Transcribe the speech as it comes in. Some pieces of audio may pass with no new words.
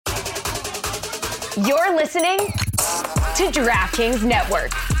You're listening to DraftKings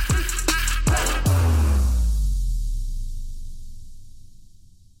Network.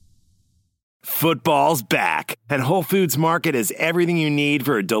 Football's back, and Whole Foods Market has everything you need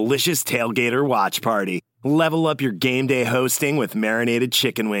for a delicious tailgate or watch party. Level up your game day hosting with marinated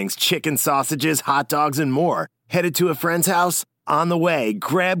chicken wings, chicken sausages, hot dogs, and more. Headed to a friend's house? On the way,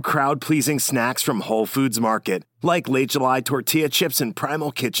 grab crowd-pleasing snacks from Whole Foods Market, like Late July tortilla chips and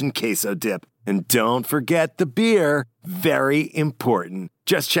Primal Kitchen queso dip. And don't forget the beer. Very important.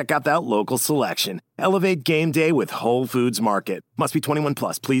 Just check out that local selection. Elevate game day with Whole Foods Market. Must be 21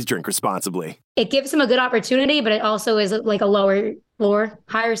 plus. Please drink responsibly. It gives him a good opportunity, but it also is like a lower floor,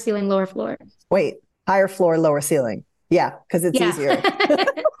 higher ceiling, lower floor. Wait, higher floor, lower ceiling. Yeah, because it's easier.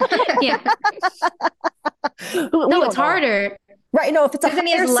 Yeah. No, it's harder. Right. No, if it's a higher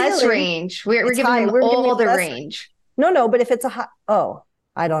ceiling, less range. We're giving him all the range. No, but if it's a high,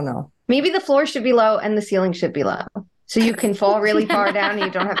 I don't know. Maybe the floor should be low and the ceiling should be low. So you can fall really far down and you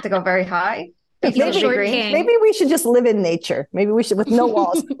don't have to go very high. Maybe we should just live in nature. Maybe we should, with no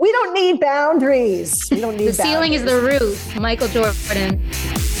walls. We don't need boundaries. We don't need the ceiling is the roof. Michael Jordan.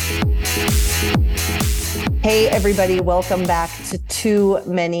 Hey, everybody. Welcome back to Too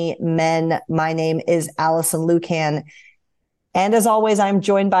Many Men. My name is Allison Lucan. And as always, I'm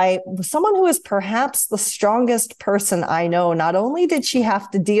joined by someone who is perhaps the strongest person I know. Not only did she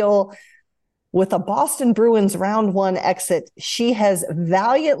have to deal with a Boston Bruins round one exit, she has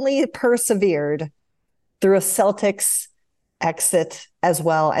valiantly persevered through a Celtics exit as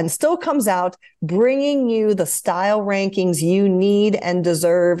well, and still comes out bringing you the style rankings you need and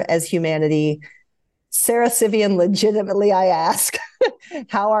deserve as humanity. Sara Civian, legitimately, I ask,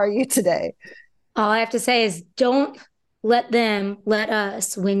 how are you today? All I have to say is don't let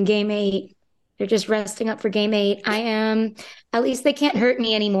us win game 8. They're just resting up for game 8. At least they can't hurt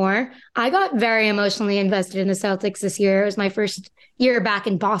me anymore. I got very emotionally invested in the Celtics this year. It was my first year back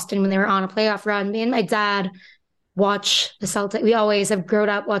in Boston when they were on a playoff run. Me and my dad watch the Celtics. We always have grown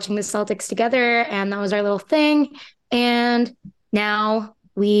up watching the Celtics together, and that was our little thing. And now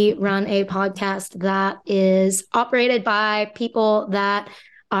we run a podcast that is operated by people that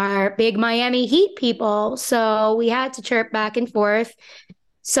are big Miami Heat people. So we had to chirp back and forth.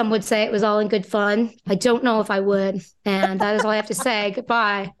 Some would say it was all in good fun. I don't know if I would. And that is all I have to say.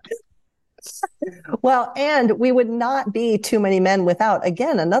 Goodbye. Well, and we would not be Too Many Men without,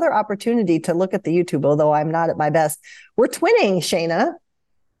 again, another opportunity to look at the YouTube, although I'm not at my best. We're twinning, Shayna.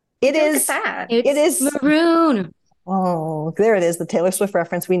 It is maroon. Oh, there it is. The Taylor Swift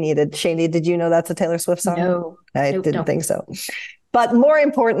reference we needed. Shayna, did you know that's a Taylor Swift song? No. I didn't think so. But more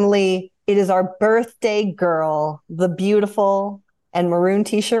importantly, it is our birthday girl, the beautiful and maroon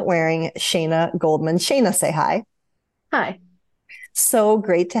t-shirt wearing Shayna Goldman. Shayna, say hi. Hi. So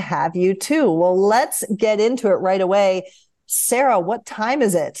great to have you too. Well, let's get into it right away. Sara, what time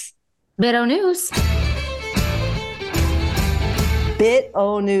is it? Bit-O News.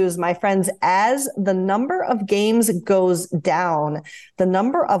 Bit-O News, my friends. As the number of games goes down, the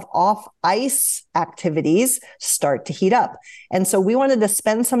number of off-ice activities start to heat up. And so we wanted to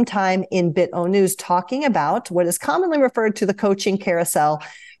spend some time in Bit-O News talking about what is commonly referred to the coaching carousel.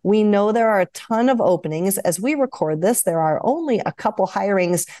 We know there are a ton of openings. As we record this, there are only a couple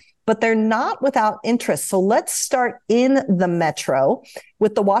hirings, but they're not without interest. So let's start in the Metro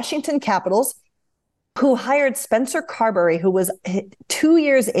with the Washington Capitals, who hired Spencer Carberry, who was 2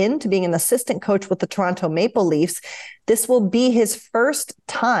 years into being an assistant coach with the Toronto Maple Leafs. This will be his first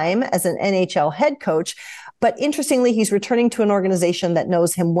time as an NHL head coach. But interestingly, he's returning to an organization that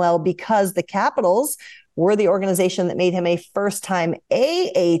knows him well because the Capitals were the organization that made him a first-time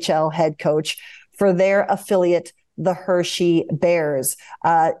AHL head coach for their affiliate, the Hershey Bears.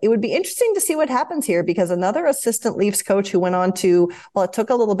 It would be interesting to see what happens here because another assistant Leafs coach who went on to, well, it took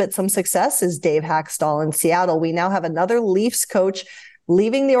a little bit some success is Dave Hackstall in Seattle. We now have another Leafs coach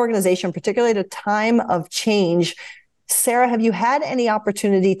leaving the organization, particularly at a time of change. Sara, have you had any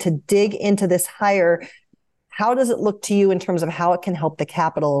opportunity to dig into this hire? How does it look to you in terms of how it can help the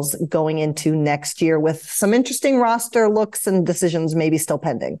Capitals going into next year with some interesting roster looks and decisions maybe still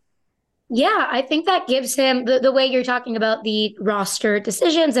pending? Yeah, I think that gives him the way you're talking about the roster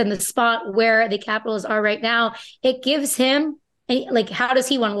decisions and the spot where the Capitals are right now. It gives him, like, how does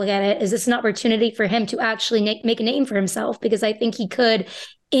he want to look at it? Is this an opportunity for him to actually make a name for himself? Because I think he could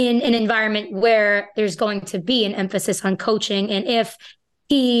in an environment where there's going to be an emphasis on coaching. And if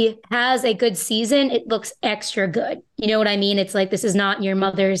he has a good season, it looks extra good. You know what I mean? It's like, this is not your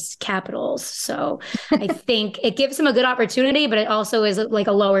mother's Capitals. So I think it gives him a good opportunity, but it also is like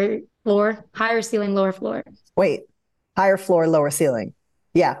a lower floor, higher ceiling, lower floor. Wait, higher floor, lower ceiling.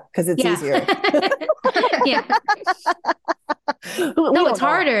 Yeah, because it's easier. Yeah. No, it's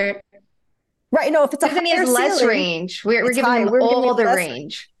harder. Right. No, if it's Because then he has less range. We're giving him all the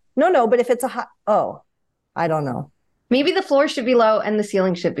range. No, but if it's a high, I don't know. Maybe the floor should be low and the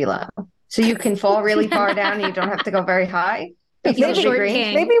ceiling should be low. So you can fall really far down and you don't have to go very high.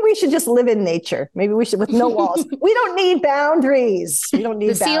 Maybe we should just live in nature. Maybe we should, with no walls. We don't need boundaries. We don't need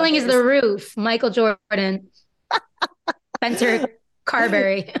the ceiling is the roof. Michael Jordan. Spencer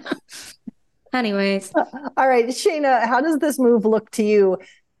Carberry. Anyways. All right, Shayna, how does this move look to you?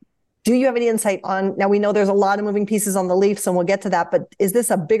 Do you have any insight on, now we know there's a lot of moving pieces on the Leafs and we'll get to that, but is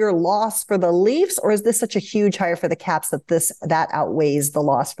this a bigger loss for the Leafs or is this such a huge hire for the Caps that outweighs the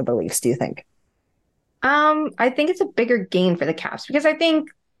loss for the Leafs, do you think? I think it's a bigger gain for the Caps because I think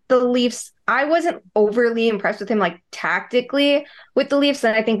the Leafs, I wasn't overly impressed with him like tactically with the Leafs.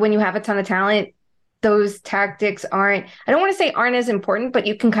 And I think when you have a ton of talent, those tactics I don't want to say aren't as important, but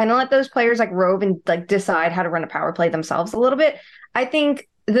you can kind of let those players like rove and like decide how to run a power play themselves a little bit. I think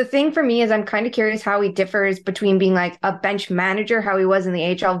the thing for me is I'm kind of curious how he differs between being like a bench manager, how he was in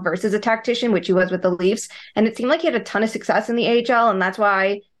the AHL versus a tactician, which he was with the Leafs. And it seemed like he had a ton of success in the AHL. And that's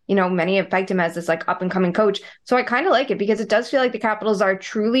why, many have pegged him as this like up and coming coach. So I kind of like it because it does feel like the Capitals are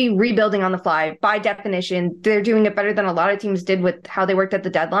truly rebuilding on the fly. By definition, they're doing it better than a lot of teams did with how they worked at the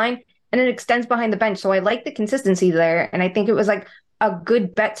deadline. And it extends behind the bench. So I like the consistency there. And I think it was like a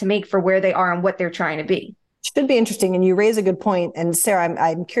good bet to make for where they are and what they're trying to be. Should be interesting. And you raise a good point. And Sarah,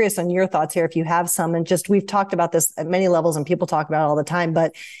 I'm curious on your thoughts here, if you have some, and just, we've talked about this at many levels and people talk about it all the time,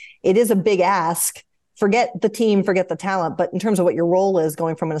 but it is a big ask. Forget the team, forget the talent. But in terms of what your role is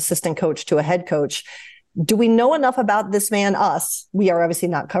going from an assistant coach to a head coach, do we know enough about this man? We are obviously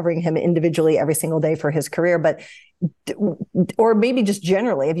not covering him individually every single day for his career, but, or maybe just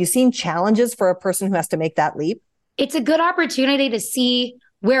generally, have you seen challenges for a person who has to make that leap? It's a good opportunity to see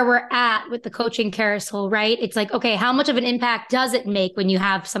where we're at with the coaching carousel, right? It's like, okay, how much of an impact does it make when you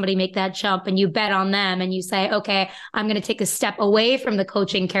have somebody make that jump and you bet on them and you say, okay, I'm going to take a step away from the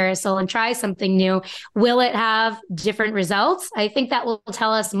coaching carousel and try something new. Will it have different results? I think that will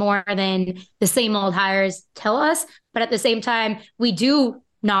tell us more than the same old hires tell us. But at the same time, we do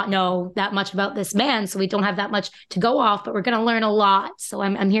not know that much about this man, so we don't have that much to go off, but we're going to learn a lot. So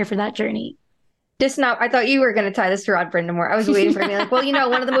I'm here for that journey. I thought you were going to tie this to Rod Brind'Amour. I was waiting for me like, well,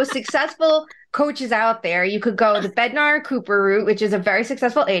 one of the most successful coaches out there, you could go the Bednar Cooper route, which is a very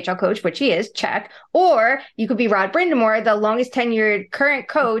successful AHL coach, which he is, check. Or you could be Rod Brind'Amour, the longest tenured current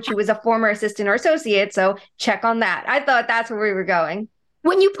coach who was a former assistant or associate. So check on that. I thought that's where we were going.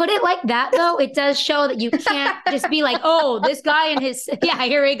 When you put it like that, though, it does show that you can't just be like, oh, this guy and his,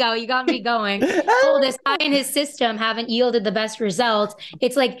 here we go. You got me going. Oh, this guy and his system haven't yielded the best results.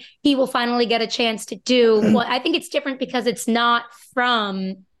 It's like he will finally get a chance to do what I think it's different because it's not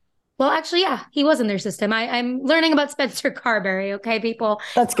from, well, actually, yeah, he was in their system. I'm learning about Spencer Carberry. Okay, people.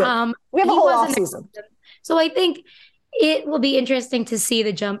 That's good. We have a whole off season. So I think it will be interesting to see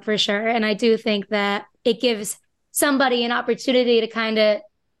the jump for sure. And I do think that it gives somebody an opportunity to kind of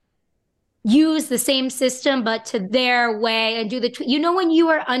use the same system, but to their way and do when you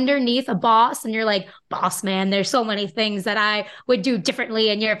are underneath a boss and you're like, boss man, there's so many things that I would do differently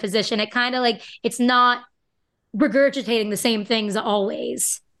in your position. It kind of like, it's not regurgitating the same things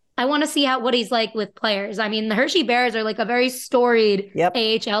always. I want to see what he's like with players. I mean, the Hershey Bears are like a very storied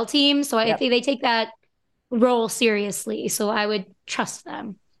AHL team. So I think they take that role seriously. So I would trust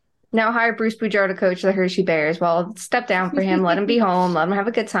them. Now hire Bruce Boudreau to coach the Hershey Bears. Well, step down for him. Let him be home. Let him have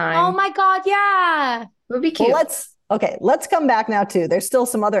a good time. Oh my God, yeah. It would be cute. Well, let's come back now too. There's still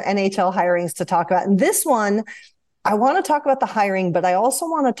some other NHL hirings to talk about. And this one, I want to talk about the hiring, but I also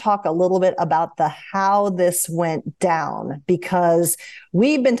want to talk a little bit about how this went down, because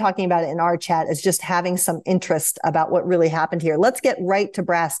we've been talking about it in our chat as just having some interest about what really happened here. Let's get right to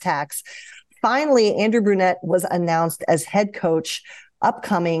brass tacks. Finally, Andrew Brunette was announced as head coach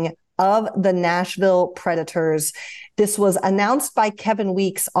upcoming of the Nashville Predators. This was announced by Kevin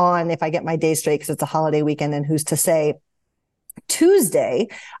Weeks on, if I get my days straight, because it's a holiday weekend and who's to say, Tuesday,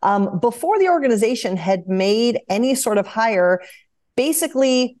 before the organization had made any sort of hire.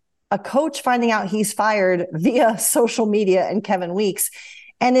 Basically a coach finding out he's fired via social media and Kevin Weeks.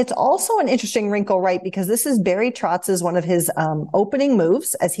 And it's also an interesting wrinkle, right? Because this is Barry Trotz's one of his opening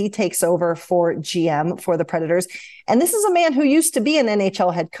moves as he takes over for GM for the Predators. And this is a man who used to be an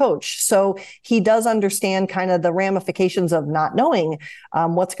NHL head coach. So he does understand kind of the ramifications of not knowing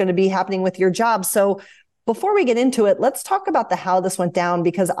what's going to be happening with your job. So before we get into it, let's talk about how this went down,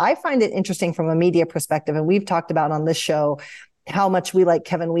 because I find it interesting from a media perspective. And we've talked about on this show how much we like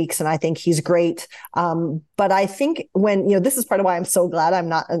Kevin Weeks, and I think he's great. But I think when, this is part of why I'm so glad I'm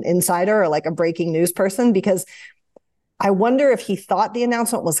not an insider or like a breaking news person, because I wonder if he thought the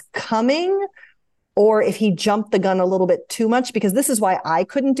announcement was coming or if he jumped the gun a little bit too much, because this is why I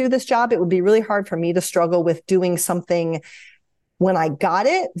couldn't do this job. It would be really hard for me to struggle with doing something when I got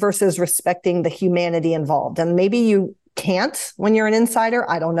it versus respecting the humanity involved. And maybe you can't when you're an insider.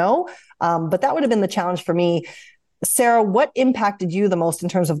 I don't know. But that would have been the challenge for me. Sarah, what impacted you the most in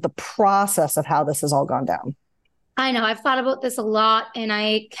terms of the process of how this has all gone down? I know I've thought about this a lot, and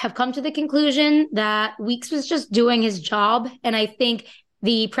I have come to the conclusion that Weeks was just doing his job. And I think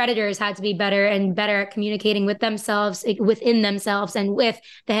the Predators had to be better and better at communicating with themselves, within themselves, and with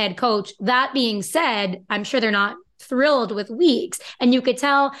the head coach. That being said, I'm sure they're not thrilled with Weeks. And you could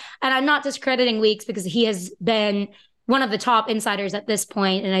tell, and I'm not discrediting Weeks because he has been one of the top insiders at this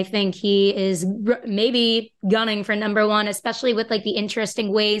point. And I think he is maybe gunning for number one, especially with like the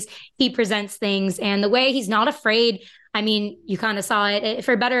interesting ways he presents things and the way he's not afraid. I mean, you kind of saw it,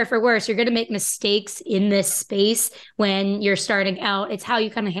 for better or for worse, you're going to make mistakes in this space when you're starting out. It's how you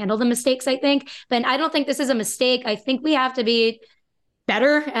kind of handle the mistakes, I think. But I don't think this is a mistake. I think we have to be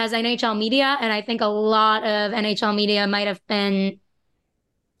better as NHL media. And I think a lot of NHL media might have been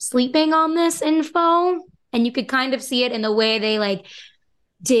sleeping on this info. And you could kind of see it in the way they like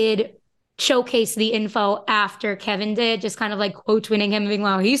did showcase the info after Kevin did, just kind of like quote tweeting him, being,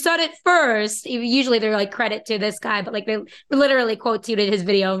 well, he said it first. Usually they're like credit to this guy, but like they literally quote tweeted his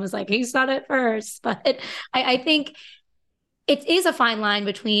video and was like, he said it first. But I think it is a fine line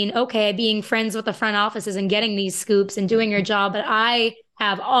between, okay, being friends with the front offices and getting these scoops and doing your job. But I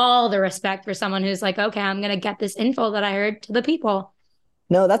have all the respect for someone who's like, okay, I'm going to get this info that I heard to the people.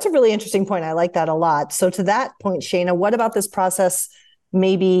 No, that's a really interesting point. I like that a lot. So to that point, Shayna, what about this process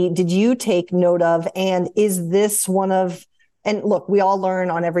maybe did you take note of? And is this one of, and look, we all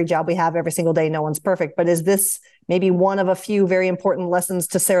learn on every job we have every single day, no one's perfect, but is this maybe one of a few very important lessons,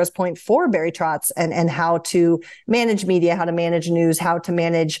 to Sarah's point, for Barry Trotz and how to manage media, how to manage news, how to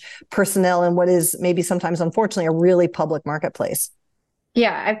manage personnel in what is maybe sometimes, unfortunately, a really public marketplace?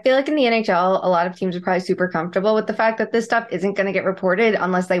 Yeah, I feel like in the NHL, a lot of teams are probably super comfortable with the fact that this stuff isn't going to get reported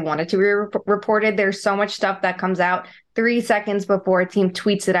unless they want it to be reported. There's so much stuff that comes out 3 seconds before a team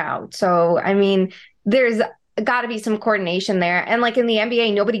tweets it out. So, I mean, there's got to be some coordination there. And like in the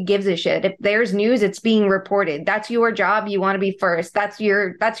NBA, nobody gives a shit. If there's news, it's being reported. That's your job. You want to be first. That's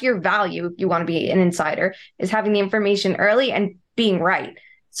your value. If you want to be an insider, is having the information early and being right.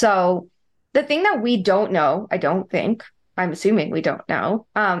 So the thing that we don't know, I don't think, I'm assuming we don't know,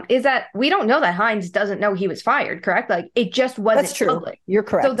 is that we don't know that Hynes doesn't know he was fired, correct? Like it just wasn't That's true. public. You're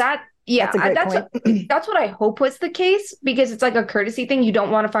correct. So that's what I hope was the case, because it's like a courtesy thing. You don't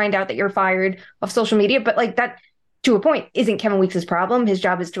want to find out that you're fired off social media, but like that, to a point, isn't Kevin Weeks' problem. His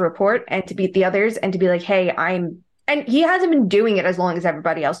job is to report and to beat the others and to be like, hey, and he hasn't been doing it as long as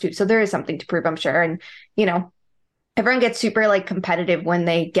everybody else too. So there is something to prove, I'm sure. And, you know, everyone gets super like competitive when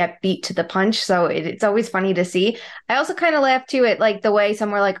they get beat to the punch. So it's always funny to see. I also kind of laugh too at like the way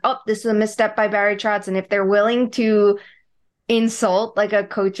some were like, oh, this is a misstep by Barry Trotz. And if they're willing to insult like a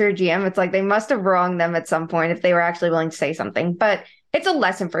coach or GM, it's like they must have wronged them at some point if they were actually willing to say something. But it's a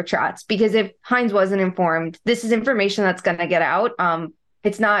lesson for Trotz, because if Hynes wasn't informed, this is information that's going to get out.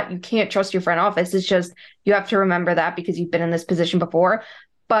 It's not, you can't trust your front office. It's just, you have to remember that because you've been in this position before.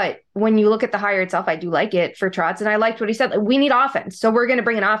 But when you look at the hire itself, I do like it for Trotz. And I liked what he said. Like, we need offense. So we're going to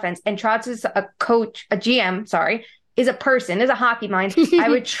bring an offense. And Trotz is a coach, a GM, sorry, is a person, is a hockey mind. I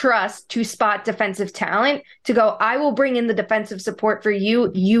would trust to spot defensive talent, to go, I will bring in the defensive support for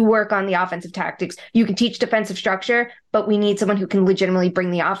you. You work on the offensive tactics. You can teach defensive structure, but we need someone who can legitimately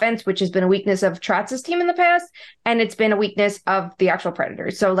bring the offense, which has been a weakness of Trotz's team in the past. And it's been a weakness of the actual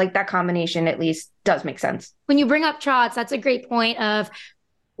Predators. So like that combination at least does make sense. When you bring up Trotz, that's a great point of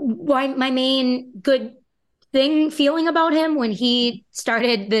why my main good feeling about him when he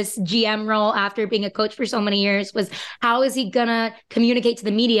started this GM role after being a coach for so many years was, how is he gonna communicate to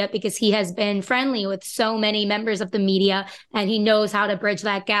the media? Because he has been friendly with so many members of the media and he knows how to bridge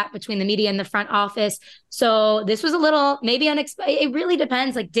that gap between the media and the front office. So this was a little maybe unexpected. It really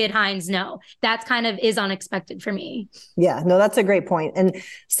depends. Like, did Hynes know? That's kind of is unexpected for me. Yeah, no, that's a great point. And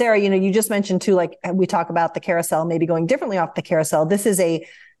Sarah, you know, you just mentioned too, like we talk about the carousel, maybe going differently off the carousel. This is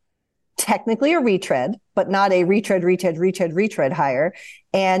technically a retread, but not a retread hire.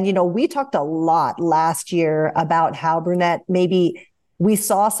 And, you know, we talked a lot last year about how Brunette, maybe we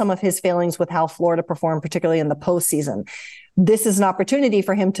saw some of his failings with how Florida performed, particularly in the postseason. This is an opportunity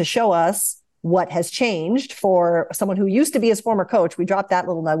for him to show us what has changed for someone who used to be his former coach. We dropped that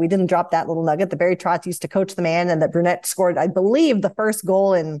little nugget. We didn't drop that little nugget. The Barry Trotz used to coach the man, and that Brunette scored, I believe, the first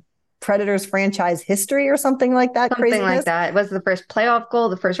goal in Predators franchise history or something like that. Something craziness. like that. It was the first playoff goal,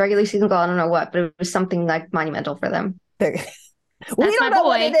 the first regular season goal. I don't know what, but it was something like monumental for them. We don't know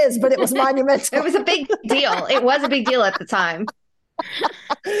what it is, but it was monumental. It was a big deal. It was a big deal at the time.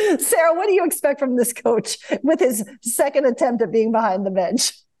 Sarah, what do you expect from this coach with his second attempt at being behind the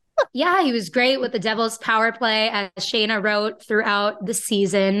bench? Yeah, he was great with the Devils power play, as Shayna wrote throughout the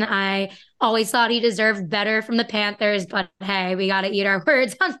season. I always thought he deserved better from the Panthers, but hey, we got to eat our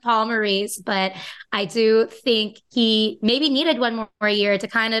words on Paul Maurice. But I do think he maybe needed one more year to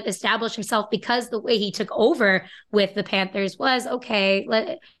kind of establish himself, because the way he took over with the Panthers was, okay,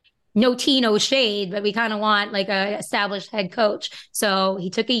 no tea, no shade, but we kind of want like a established head coach. So he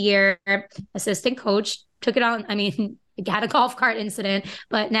took a year, assistant coach, took it on. I mean, had a golf cart incident,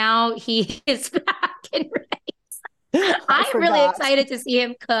 but now he is back in race. I'm really excited to see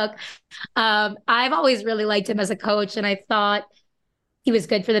him cook. I've always really liked him as a coach, and I thought he was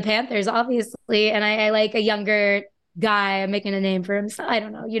good for the Panthers, obviously. And I like a younger guy making a name for himself. I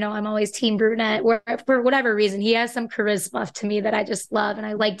don't know. I'm always team Brunette, where for whatever reason, he has some charisma to me that I just love. And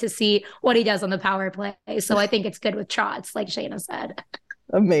I like to see what he does on the power play. So I think it's good with Trotz, like Shayna said.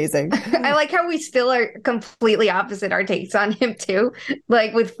 Amazing. I like how we still are completely opposite our takes on him too.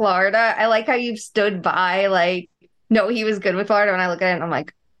 Like with Florida, I like how you've stood by, like, no, he was good with Florida. When I look at it, and I'm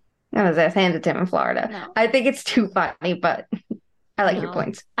like, I was handed to him in Florida. No. I think it's too funny, but I like your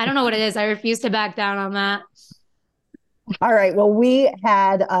points. I don't know what it is. I refuse to back down on that. All right. Well, we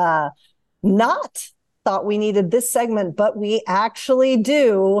had not thought we needed this segment, but we actually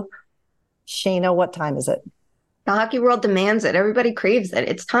do. Shayna, what time is it? The hockey world demands it. Everybody craves it.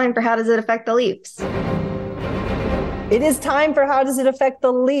 It's time for How Does It Affect the Leafs? It is time for How Does It Affect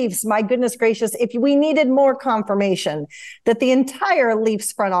the Leafs? My goodness gracious. If we needed more confirmation that the entire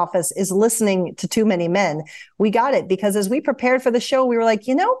Leafs front office is listening to Too Many Men, we got it, because as we prepared for the show, we were like,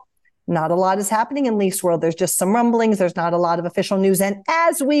 not a lot is happening in Leafs world. There's just some rumblings. There's not a lot of official news. And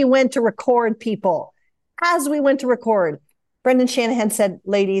as we went to record, Brendan Shanahan said,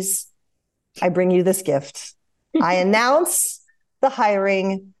 ladies, I bring you this gift. I announce the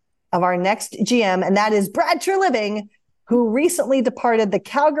hiring of our next GM, and that is Brad Treliving, who recently departed the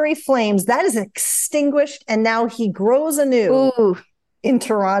Calgary Flames. That is extinguished, and now he grows anew in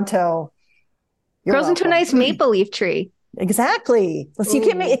Toronto. Grows into a nice maple leaf tree. Exactly. So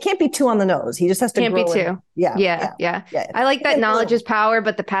it can't be too on the nose. He just has to can't grow be too. Yeah. I like that knowledge is power,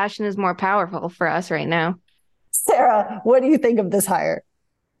 but the passion is more powerful for us right now. Sarah, what do you think of this hire?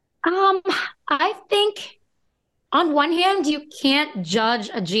 I think on one hand, you can't judge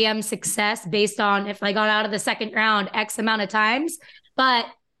a GM success based on if they got out of the second round X amount of times. But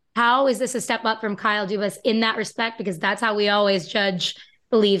how is this a step up from Kyle Dubas in that respect? Because that's how we always judge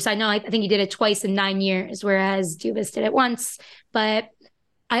the Leafs. I know, I think he did it twice in 9 years, whereas Dubas did it once. But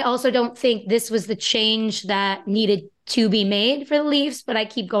I also don't think this was the change that needed to be made for the Leafs, but I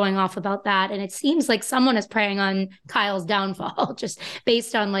keep going off about that. And it seems like someone is preying on Kyle's downfall, just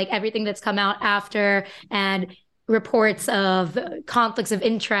based on like everything that's come out after and reports of conflicts of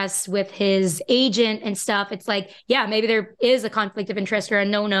interest with his agent and stuff. It's like, yeah, maybe there is a conflict of interest or a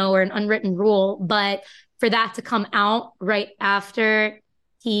no-no or an unwritten rule, but for that to come out right after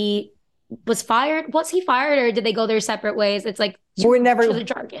he was fired, was he fired or did they go their separate ways? It's like, we're never the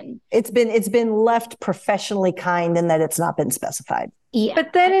jargon. It's been left professionally kind in that it's not been specified. Yeah.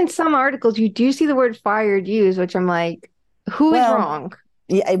 But then in some articles, you do see the word fired used, which I'm like, who is wrong?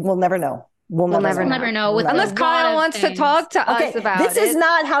 Yeah, we'll never know. We'll never know. Unless Kyle wants to talk to us about this is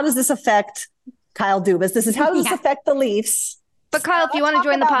not how does this affect Kyle Dubas. This is how does this affect the Leafs. But Kyle, if you want to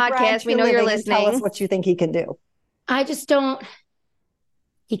join the podcast, we know you're listening. Tell us what you think he can do. I just don't.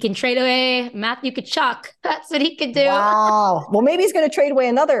 He can trade away Matthew Tkachuk. That's what he could do. Wow. Well, maybe he's going to trade away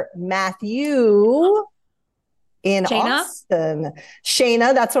another Matthew in Austin.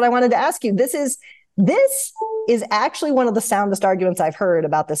 Shayna, that's what I wanted to ask you. This is actually one of the soundest arguments I've heard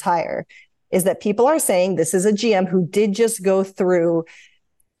about this hire, is that people are saying this is a GM who did just go through,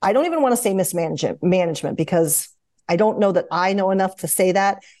 I don't even want to say mismanagement because I don't know that I know enough to say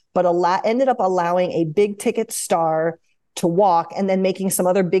that, but ended up allowing a big ticket star to walk and then making some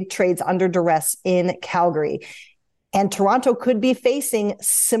other big trades under duress in Calgary. And Toronto could be facing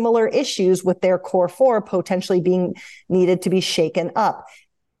similar issues with their core four potentially being needed to be shaken up.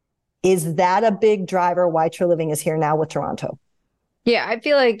 Is that a big driver why Treliving is here now with Toronto? Yeah, I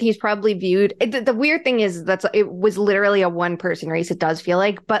feel like he's probably viewed. The weird thing is it was literally a one-person race, it does feel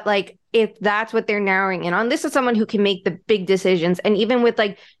like. But like if that's what they're narrowing in on. This is someone who can make the big decisions. And even with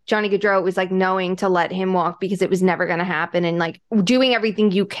like Johnny Gaudreau, it was like knowing to let him walk because it was never going to happen, and like doing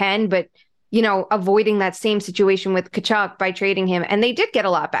everything you can, but avoiding that same situation with Tkachuk by trading him. And they did get a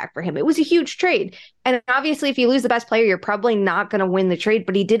lot back for him. It was a huge trade. And obviously, if you lose the best player, you're probably not going to win the trade,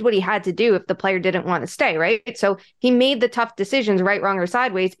 but he did what he had to do if the player didn't want to stay, right? So he made the tough decisions, right, wrong, or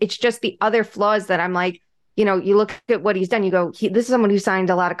sideways. It's just the other flaws that I'm like, you look at what he's done, you go, this is someone who signed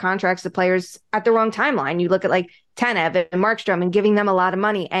a lot of contracts to players at the wrong timeline. You look at like Tanev and Markstrom and giving them a lot of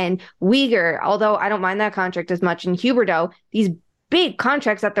money, and Weegar, although I don't mind that contract as much, and Huberdeau, these big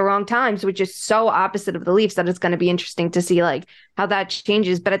contracts at the wrong times, which is so opposite of the Leafs that it's going to be interesting to see like how that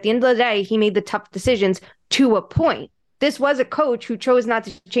changes. But at the end of the day, he made the tough decisions to a point. This was a coach who chose not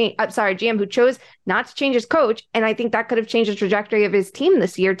to change. GM who chose not to change his coach. And I think that could have changed the trajectory of his team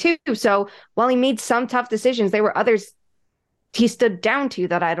this year too. So while he made some tough decisions, there were others he stood down to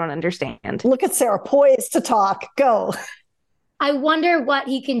that I don't understand. Look at Sarah poised to talk. Go. I wonder what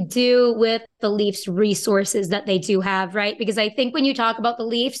he can do with the Leafs resources that they do have, right? Because I think when you talk about the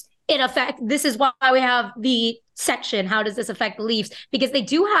Leafs, this is why we have the section, how does this affect the Leafs? Because they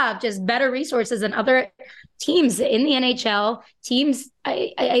do have just better resources than other teams in the NHL. Teams,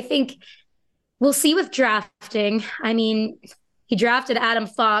 I think we'll see with drafting. I mean, he drafted Adam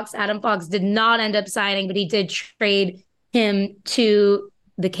Fox. Adam Fox did not end up signing, but he did trade him to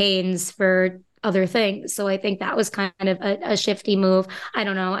the Canes for other things. So I think that was kind of a shifty move. I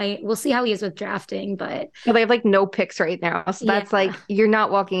don't know. We'll see how he is with drafting, but they have like no picks right now. So that's like, you're not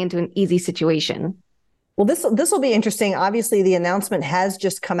walking into an easy situation. Well, this will be interesting. Obviously, the announcement has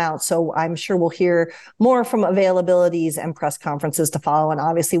just come out, so I'm sure we'll hear more from availabilities and press conferences to follow. And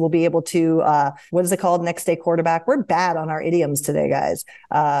obviously, we'll be able to, what is it called? Next day quarterback. We're bad on our idioms today, guys.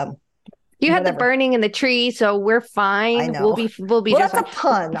 You had the burning in the tree, so we're fine. I know. We'll be. Well, just that's a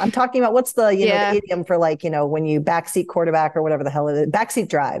pun. I'm talking about what's the the idiom for like when you backseat quarterback or whatever the hell it is, backseat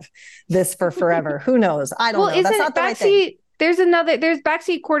drive. This for forever. Who knows? I don't know. That's not the right thing. There's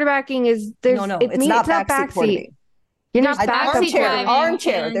backseat quarterbacking is there's no, it's not backseat. You're not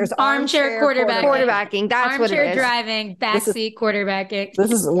armchair. There's armchair quarterbacking. That's what it is. Armchair driving, backseat quarterbacking.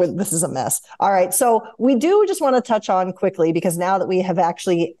 This is a mess. All right. So we do just want to touch on quickly, because now that we have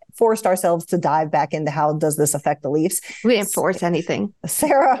actually forced ourselves to dive back into how does this affect the Leafs. We didn't force anything.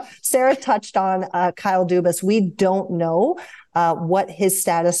 Sarah touched on Kyle Dubas. We don't know what his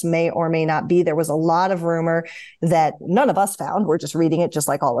status may or may not be. There was a lot of rumor that none of us found. We're just reading it just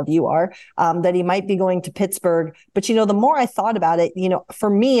like all of you are, that he might be going to Pittsburgh. But, the more I thought about it, for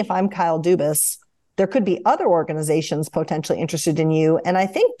me, if I'm Kyle Dubas, there could be other organizations potentially interested in you. And I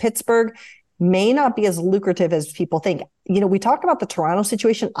think Pittsburgh may not be as lucrative as people think. We talk about the Toronto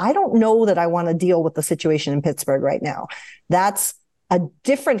situation. I don't know that I want to deal with the situation in Pittsburgh right now. That's a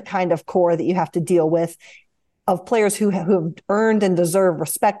different kind of core that you have to deal with, of players who have earned and deserve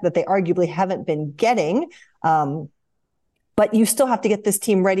respect that they arguably haven't been getting. But you still have to get this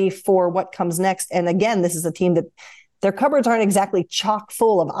team ready for what comes next. And again, this is a team that their cupboards aren't exactly chock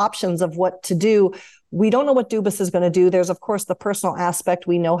full of options of what to do. We don't know what Dubas is going to do. There's, of course, the personal aspect.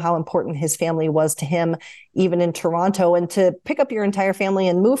 We know how important his family was to him, even in Toronto. And to pick up your entire family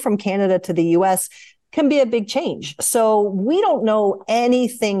and move from Canada to the U.S. can be a big change. So we don't know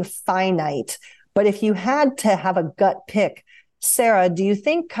anything finite. But if you had to have a gut pick, Sarah, do you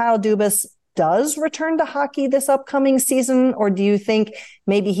think Kyle Dubas does return to hockey this upcoming season? Or do you think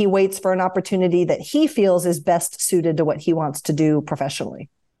maybe he waits for an opportunity that he feels is best suited to what he wants to do professionally?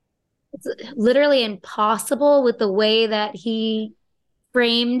 It's literally impossible with the way that he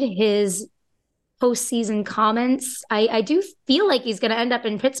framed his postseason comments. I do feel like he's going to end up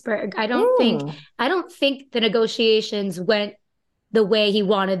in Pittsburgh. I don't think the negotiations went the way he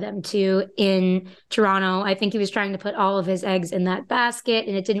wanted them to in Toronto. I think he was trying to put all of his eggs in that basket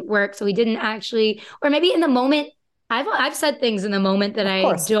and it didn't work. So he didn't actually, or maybe in the moment, I've said things in the moment that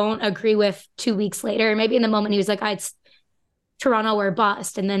I don't agree with 2 weeks later. Maybe in the moment he was like, it's Toronto or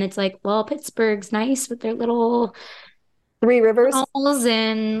bust. And then it's like, well, Pittsburgh's nice with their little Three Rivers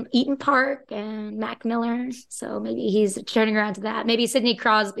and Eaton Park and Mac Miller. So maybe he's turning around to that. Maybe Sidney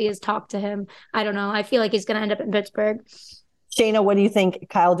Crosby has talked to him. I don't know. I feel like he's going to end up in Pittsburgh. Shayna, what do you think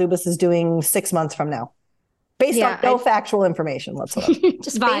Kyle Dubas is doing 6 months from now? Based on no factual information, let's look.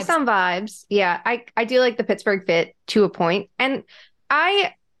 Just based on vibes. Yeah, I do like the Pittsburgh fit to a point. And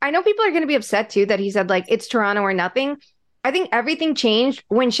I know people are going to be upset too that he said like it's Toronto or nothing. I think everything changed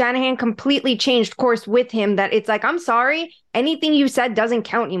when Shanahan completely changed course with him, that it's like, I'm sorry, anything you said doesn't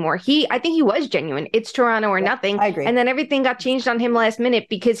count anymore. I think he was genuine. It's Toronto or nothing. I agree. And then everything got changed on him last minute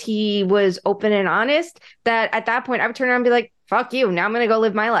because he was open and honest, that at that point I would turn around and be like, fuck you. Now I'm going to go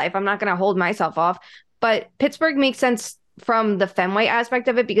live my life. I'm not going to hold myself off. But Pittsburgh makes sense from the Fenway aspect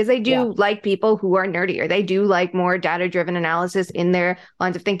of it because they do like people who are nerdier. They do like more data-driven analysis in their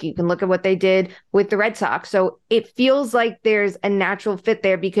lines of thinking. You can look at what they did with the Red Sox. So it feels like there's a natural fit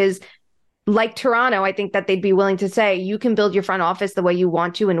there because like Toronto, I think that they'd be willing to say, you can build your front office the way you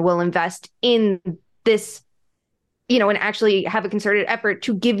want to, and we'll invest in this, and actually have a concerted effort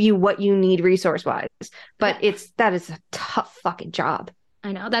to give you what you need resource-wise. But that is a tough fucking job.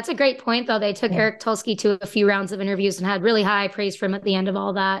 I know. That's a great point, though. They took Eric Tulsky to a few rounds of interviews and had really high praise for him at the end of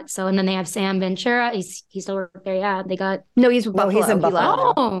all that. So, and then they have Sam Ventura. He's still working there. Yeah, they got... No, he's with Buffalo. He's in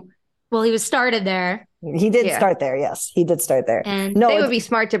Buffalo. Oh, well, he was started there. He did start there. Yes, he did start there. And they would be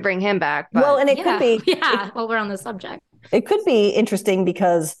smart to bring him back. But... Well, and it could be... Yeah, while we're on the subject. It could be interesting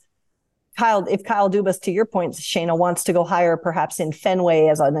because if Kyle Dubas, to your point, Shayna, wants to go higher perhaps in Fenway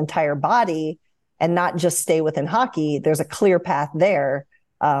as an entire body and not just stay within hockey, there's a clear path there.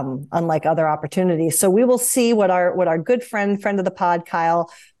 Unlike other opportunities. So we will see what our good friend of the pod,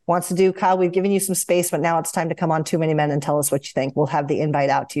 Kyle, wants to do. Kyle, we've given you some space, but now it's time to come on Too Many Men and tell us what you think. We'll have the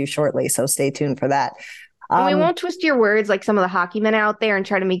invite out to you shortly, so stay tuned for that. And we won't twist your words like some of the hockey men out there and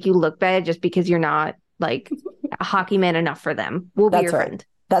try to make you look bad just because you're not like a hockey man enough for them. We'll be your friend.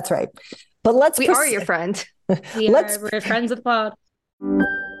 That's right. But we are your friend. We're friends of the pod.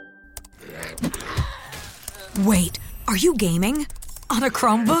 Wait, are you gaming? On a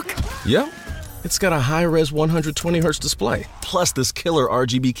Chromebook? Yep. It's got a high-res 120Hz display, plus this killer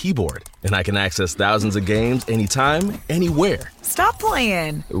RGB keyboard. And I can access thousands of games anytime, anywhere. Stop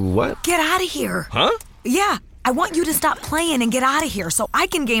playing. What? Get out of here. Huh? Yeah, I want you to stop playing and get out of here so I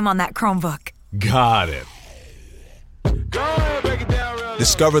can game on that Chromebook. Got it.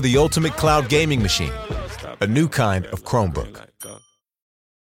 Discover the ultimate cloud gaming machine, a new kind of Chromebook.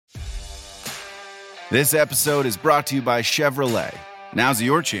 This episode is brought to you by Chevrolet. Now's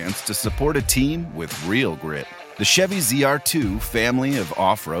your chance to support a team with real grit. The Chevy ZR2 family of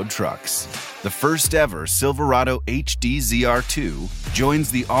off-road trucks. The first ever Silverado HD ZR2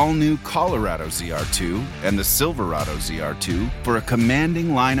 joins the all-new Colorado ZR2 and the Silverado ZR2 for a commanding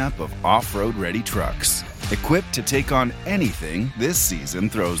lineup of off-road ready trucks. Equipped to take on anything this season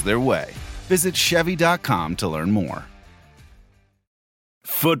throws their way. Visit Chevy.com to learn more.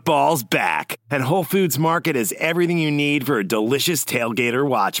 Football's back, and Whole Foods Market has everything you need for a delicious tailgater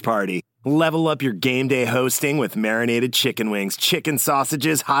watch party. Level up your game day hosting with marinated chicken wings, chicken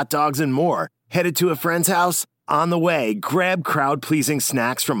sausages, hot dogs, and more. Headed to a friend's house? On the way, grab crowd-pleasing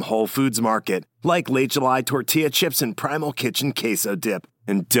snacks from Whole Foods Market, like Late July tortilla chips and Primal Kitchen queso dip.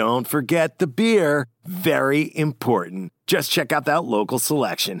 And don't forget the beer. Very important. Just check out that local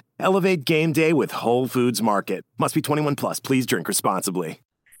selection. Elevate game day with Whole Foods Market. Must be 21 plus. Please drink responsibly.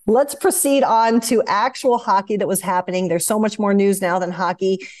 Let's proceed on to actual hockey that was happening. There's so much more news now than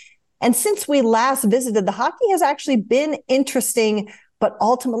hockey. And since we last visited, the hockey has actually been interesting, but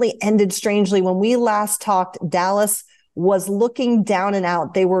ultimately ended strangely. When we last talked, Dallas was looking down and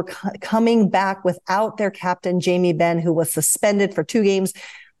out. They were coming back without their captain, Jamie Benn, who was suspended for 2 games.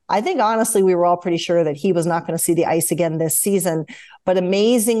 I think, honestly, we were all pretty sure that he was not going to see the ice again this season. But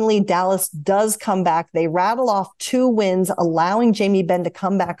amazingly, Dallas does come back. They rattle off 2 wins, allowing Jamie Benn to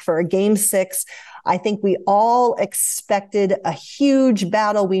come back for a game 6. I think we all expected a huge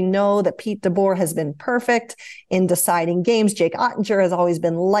battle. We know that Pete DeBoer has been perfect in deciding games. Jake Ottinger has always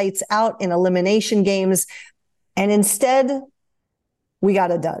been lights out in elimination games. And instead, we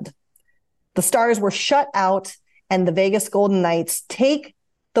got a dud. The Stars were shut out, and the Vegas Golden Knights take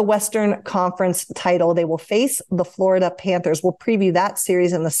the Western Conference title. They will face the Florida Panthers. We'll preview that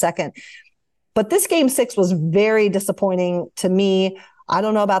series in a second. But this game 6 was very disappointing to me. I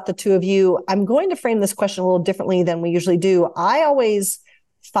don't know about the two of you. I'm going to frame this question a little differently than we usually do. I always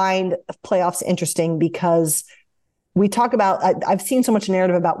find playoffs interesting because we talk about, I've seen so much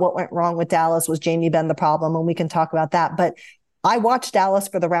narrative about what went wrong with Dallas. Was Jamie Benn the problem? And we can talk about that. But I watched Dallas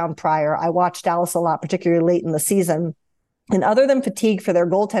for the round prior. I watched Dallas a lot, particularly late in the season. And other than fatigue for their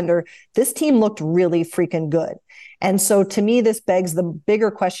goaltender, this team looked really freaking good. And so to me, this begs the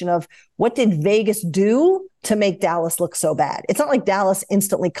bigger question of what did Vegas do to make Dallas look so bad? It's not like Dallas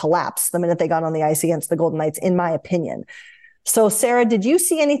instantly collapsed the minute they got on the ice against the Golden Knights, in my opinion. So Sarah, did you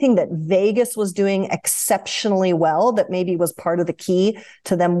see anything that Vegas was doing exceptionally well that maybe was part of the key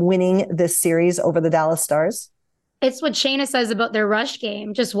to them winning this series over the Dallas Stars? It's what Shayna says about their rush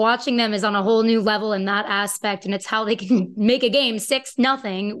game. Just watching them is on a whole new level in that aspect. And it's how they can make a game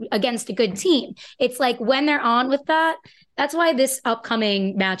 6-0 against a good team. It's like when they're on with that, that's why this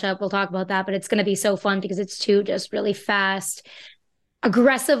upcoming matchup, we'll talk about that, but it's going to be so fun because it's 2 just really fast,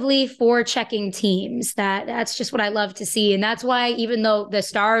 aggressively forechecking teams. That's just what I love to see. And that's why, even though the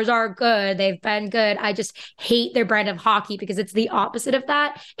Stars are good, they've been good, I just hate their brand of hockey because it's the opposite of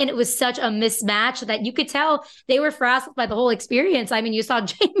that. And it was such a mismatch that you could tell they were frazzled by the whole experience. I mean, you saw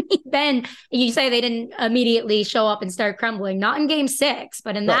Jamie Benn, you say they didn't immediately show up and start crumbling, not in game 6,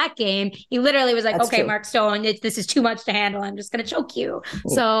 but in that game, he literally was like, That's okay, true. Mark Stone, this is too much to handle. I'm just going to choke you.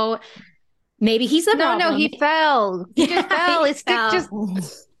 So maybe he's the problem. No, he fell. He just fell. His stick fell. just.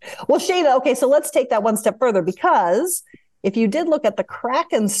 Well, Shayna, okay, so let's take that one step further, because if you did look at the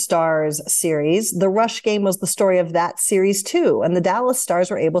Kraken Stars series, the rush game was the story of that series too. And the Dallas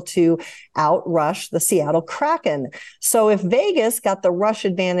Stars were able to outrush the Seattle Kraken. So if Vegas got the rush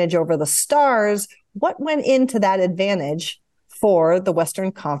advantage over the Stars, what went into that advantage for the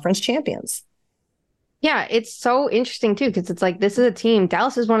Western Conference champions? Yeah, it's so interesting too, because it's like, this is a team.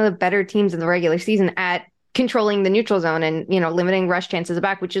 Dallas is one of the better teams in the regular season at controlling the neutral zone and, limiting rush chances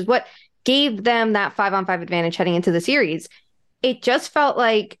back, which is what gave them that 5-on-5 advantage heading into the series. It just felt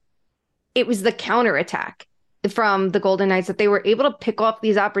like it was the counterattack from the Golden Knights that they were able to pick off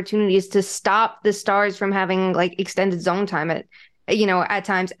these opportunities to stop the Stars from having like extended zone time at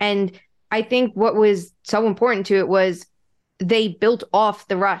times. And I think what was so important to it was they built off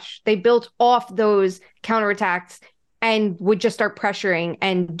the rush. They built off those counterattacks and would just start pressuring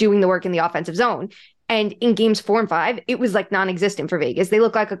and doing the work in the offensive zone. And in games 4 and 5, it was like non-existent for Vegas. They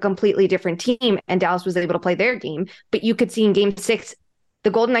looked like a completely different team, and Dallas was able to play their game. But you could see in game 6, the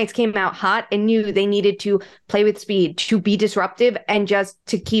Golden Knights came out hot and knew they needed to play with speed, to be disruptive, and just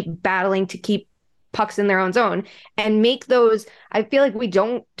to keep battling, to keep pucks in their own zone and make those. I feel like we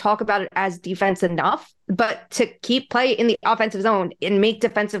don't talk about it as defense enough, but to keep play in the offensive zone and make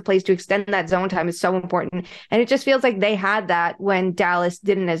defensive plays to extend that zone time is so important. And it just feels like they had that when Dallas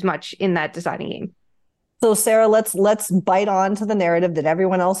didn't as much in that deciding game. So Sarah, let's bite on to the narrative that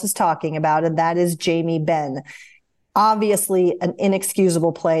everyone else is talking about, and that is Jamie Benn. Obviously an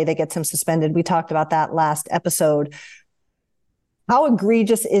inexcusable play that gets him suspended. We talked about that last episode. How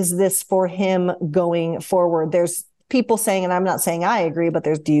egregious is this for him going forward? There's people saying, and I'm not saying I agree, but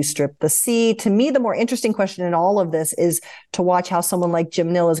do you strip the C? To me, the more interesting question in all of this is to watch how someone like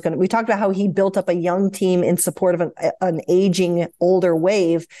Jim Nill is going to, we talked about how he built up a young team in support of an aging older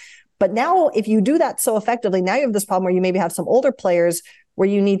wave. But now if you do that so effectively, now you have this problem where you maybe have some older players where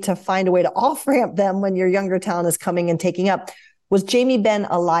you need to find a way to off-ramp them when your younger talent is coming and taking up. Was Jamie Benn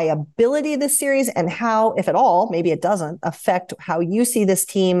a liability this series? And how, if at all, maybe it doesn't, affect how you see this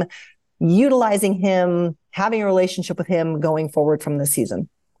team utilizing him, having a relationship with him going forward from this season?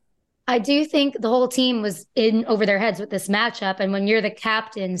 I do think the whole team was in over their heads with this matchup. And when you're the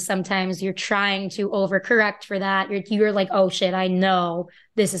captain, sometimes you're trying to overcorrect for that. You're like, oh shit, I know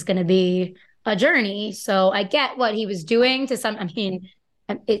this is going to be a journey. So I get what he was doing to some,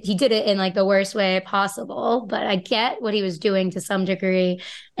 he did it in like the worst way possible, but I get what he was doing to some degree.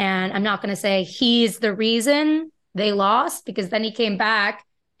 And I'm not going to say he's the reason they lost, because then he came back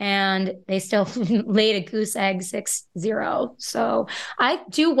and they still laid a goose egg 6-0. So I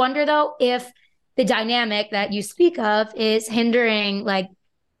do wonder, though, if the dynamic that you speak of is hindering like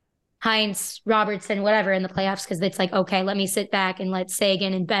Heinz, Robertson, whatever in the playoffs, because it's like, okay, let me sit back and let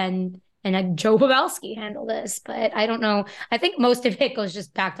Sagan and Ben and Joe Pavelski handle this. But I don't know. I think most of it goes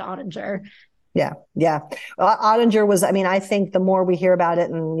just back to Ottinger. Yeah. Ottinger was, I think the more we hear about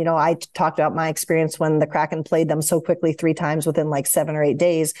it, and, I talked about my experience when the Kraken played them so quickly 3 times within like 7 or 8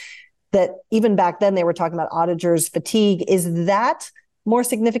 days, that even back then they were talking about Ottinger's fatigue. Is that more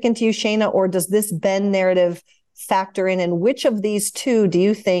significant to you, Shayna, or does this Ben narrative factor in? And which of these two do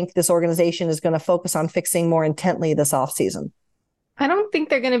you think this organization is going to focus on fixing more intently this offseason? I don't think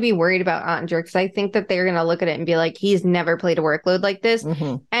they're going to be worried about Ottinger, because I think that they're going to look at it and be like, he's never played a workload like this.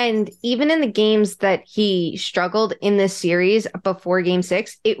 Mm-hmm. And even in the games that he struggled in this series before game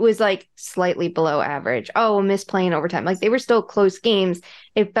 6, it was like slightly below average. Oh, misplaying overtime. Like they were still close games.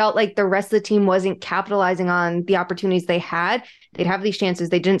 It felt like the rest of the team wasn't capitalizing on the opportunities they had. They'd have these chances,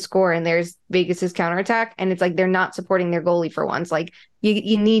 they didn't score, and there's Vegas's counterattack. And it's like, they're not supporting their goalie for once. Like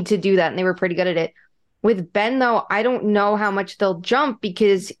you need to do that. And they were pretty good at it. With Ben, though, I don't know how much they'll jump,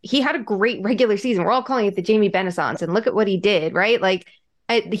 because he had a great regular season. We're all calling it the Jamie Benn-assance, and look at what he did, right? Like,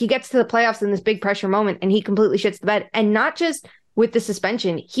 he gets to the playoffs in this big pressure moment, and he completely shits the bed. And not just with the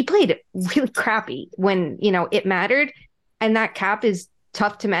suspension, he played really crappy when, it mattered. And that cap is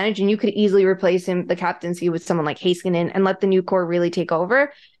tough to manage, and you could easily replace him, the captaincy, with someone like Heiskanen and let the new core really take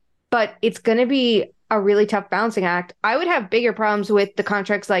over. But it's going to be a really tough balancing act. I would have bigger problems with the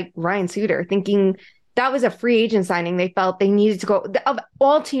contracts like Ryan Suter, thinking that was a free agent signing. They felt they needed to go. Of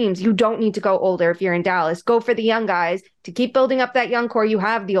all teams, you don't need to go older if you're in Dallas. Go for the young guys to keep building up that young core. You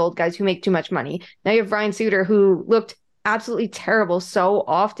have the old guys who make too much money. Now you have Ryan Suter, who looked absolutely terrible so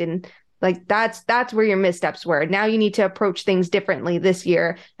often. Like that's where your missteps were. Now you need to approach things differently this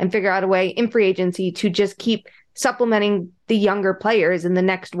year and figure out a way in free agency to just keep supplementing the younger players in the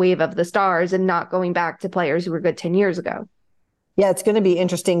next wave of the stars and not going back to players who were good 10 years ago. Yeah, it's going to be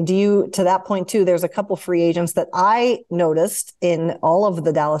interesting. To that point too, there's a couple free agents that I noticed in all of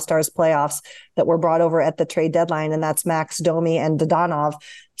the Dallas Stars playoffs that were brought over at the trade deadline, and that's Max Domi and Dadonov.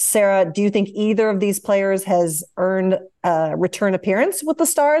 Sarah, do you think either of these players has earned a return appearance with the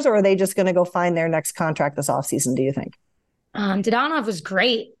Stars, or are they just going to go find their next contract this offseason, do you think? Dadonov was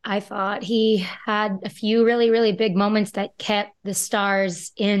great. I thought he had a few really, really big moments that kept the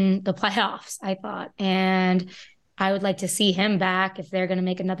Stars in the playoffs, I thought. And I would like to see him back if they're going to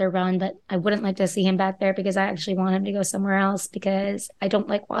make another run, but I wouldn't like to see him back there because I actually want him to go somewhere else because I don't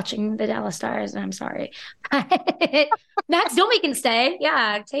like watching the Dallas Stars, and I'm sorry. Max Domi can stay.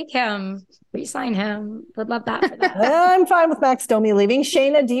 Yeah, take him. Re-sign him. Would love that for them. I'm fine with Max Domi leaving.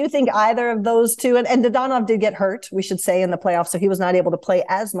 Shayna, do you think either of those two, and Dadonov did get hurt, we should say, in the playoffs, so he was not able to play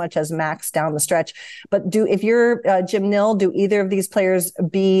as much as Max down the stretch. But if you're Jim Nill, do either of these players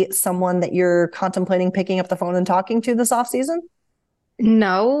be someone that you're contemplating picking up the phone and talking to this offseason?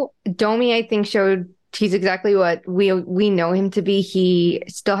 No. Domi, I think, showed he's exactly what we know him to be. He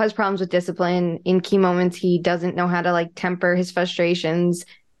still has problems with discipline. In key moments, he doesn't know how to temper his frustrations.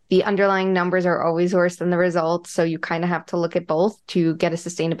 The underlying numbers are always worse than the results. So you kind of have to look at both to get a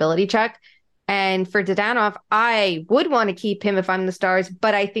sustainability check. And for Dadonov, I would want to keep him if I'm the Stars,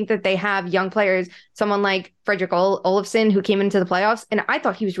 but I think that they have young players, someone like Fredrik Olofsson, who came into the playoffs, and I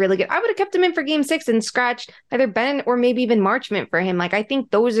thought he was really good. I would have kept him in for game 6 and scratched either Ben or maybe even Marchment for him. I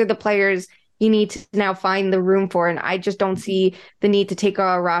think those are the players you need to now find the room for, and I just don't see the need to take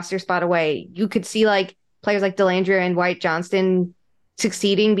a roster spot away. You could see players like Dellandrea and Wyatt Johnston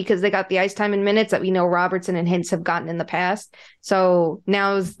succeeding because they got the ice time and minutes that we know Robertson and Hintz have gotten in the past. So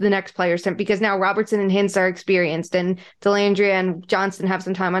now's the next players, because now Robertson and Hintz are experienced and Dellandrea and Johnston have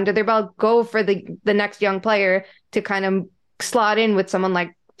some time under their belt. Go for the next young player to kind of slot in with someone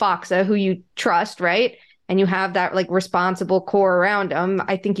like Faksa, who you trust, right? And you have that responsible core around them.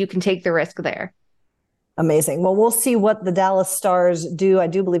 I think you can take the risk there. Amazing. Well, we'll see what the Dallas Stars do. I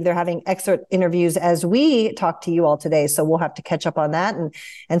do believe they're having excerpt interviews as we talk to you all today. So we'll have to catch up on that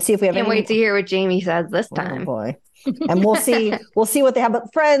and see if we have Can't wait to hear what Jamie says this time. Oh boy. And we'll see what they have.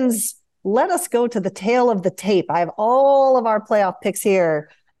 But friends, let us go to the tail of the tape. I have all of our playoff picks here.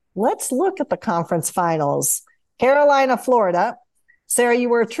 Let's look at the conference finals. Carolina, Florida. Sarah, you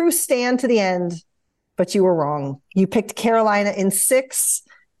were a true stand to the end, but you were wrong. You picked Carolina in 6.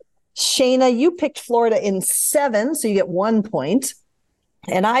 Shayna, you picked Florida in 7, so you get 1 point.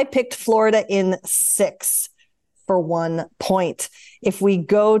 And I picked Florida in 6 for 1 point. If we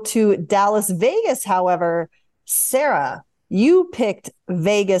go to Dallas, Vegas, however, Sarah, you picked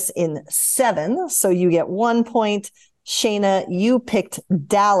Vegas in 7, so you get 1 point. Shayna, you picked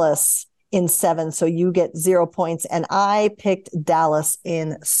Dallas in 7, so you get 0 points. And I picked Dallas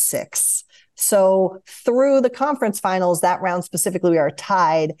in 6. So through the conference finals, that round specifically, we are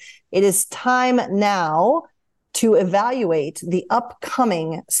tied. It is time now to evaluate the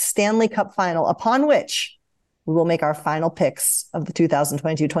upcoming Stanley Cup final, upon which we will make our final picks of the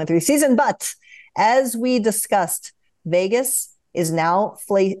 2022-23 season. But as we discussed, Vegas is now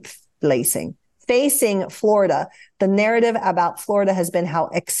facing Florida. The narrative about Florida has been how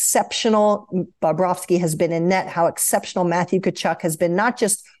exceptional Bobrovsky has been in net, how exceptional Matthew Tkachuk has been, not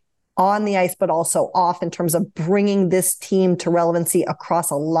just on the ice, but also off, in terms of bringing this team to relevancy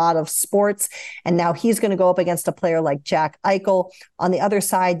across a lot of sports. And now he's going to go up against a player like Jack Eichel. On the other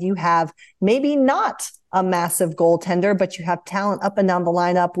side, you have maybe not a massive goaltender, but you have talent up and down the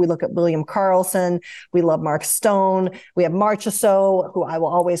lineup. We look at William Karlsson. We love Mark Stone. We have Marchessault, who I will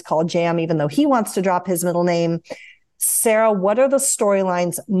always call Jam, even though he wants to drop his middle name. Sarah, what are the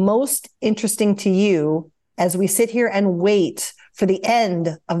storylines most interesting to you as we sit here and wait for the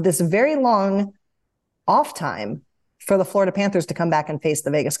end of this very long off time for the Florida Panthers to come back and face the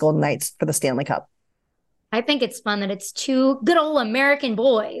Vegas Golden Knights for the Stanley Cup? I think it's fun that it's two good old American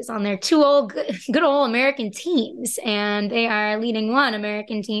boys on their good old American teams, and they are leading one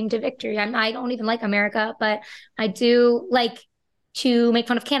American team to victory. I don't even like America, but I do like to make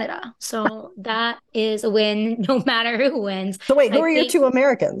fun of Canada. So that is a win no matter who wins. So wait, who are your 2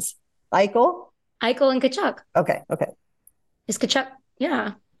 Americans? Eichel and Tkachuk. Okay. Is Tkachuk?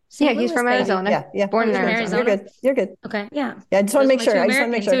 Yeah. Yeah, he's from Arizona. Yeah. Born in Arizona. You're good. Okay. Yeah. I just want to make sure.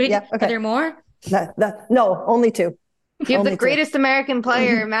 Yeah. Okay. Are there more? No, only two. You have Only the greatest American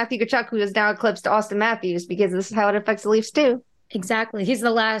player, Matthew Tkachuk, who has now eclipsed Austin Matthews, because this is how it affects the Leafs too. Exactly. He's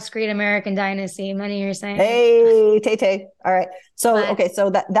the last great American dynasty, many are saying. Hey, Tay. All right. So, okay. So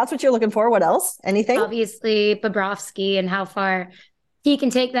that's what you're looking for. What else? Anything? Obviously, Bobrovsky and how far he can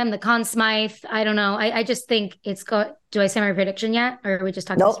take them. The Conn Smythe. I don't know. I just think it's got. Do I say my prediction yet? Or are we just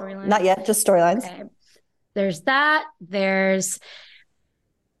talking storylines? Not yet. Just storylines. Okay. There's that. There's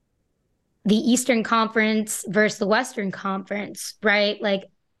the Eastern Conference versus the Western Conference, right? Like,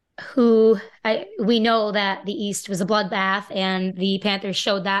 we know that the East was a bloodbath, and the Panthers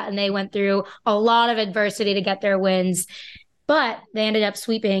showed that, and they went through a lot of adversity to get their wins, but they ended up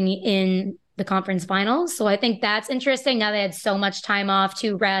sweeping in the conference finals. So I think that's interesting. Now they had so much time off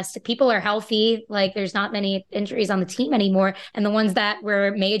to rest. People are healthy. Like, there's not many injuries on the team anymore. And the ones that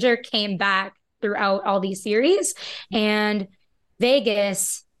were major came back throughout all these series. And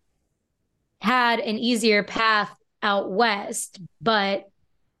Vegas had an easier path out west, but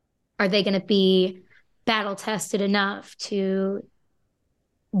are they going to be battle tested enough to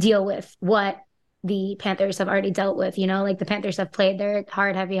deal with what the Panthers have already dealt with? You know, like the Panthers have played their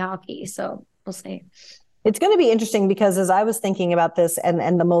hard, heavy hockey. So we'll see. It's going to be interesting because as I was thinking about this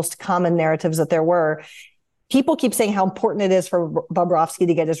and the most common narratives that there were, people keep saying how important it is for Bobrovsky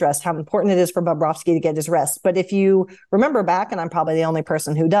to get his rest, how important it is for Bobrovsky to get his rest. But if you remember back, and I'm probably the only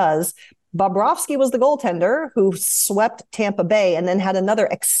person who does, Bobrovsky was the goaltender who swept Tampa Bay and then had another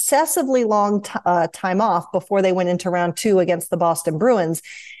excessively long time off before they went into round 2 against the Boston Bruins.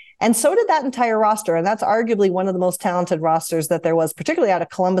 And so did that entire roster. And that's arguably one of the most talented rosters that there was, particularly out of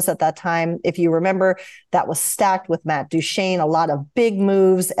Columbus at that time. If you remember, that was stacked with Matt Duchene, a lot of big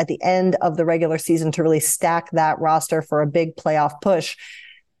moves at the end of the regular season to really stack that roster for a big playoff push.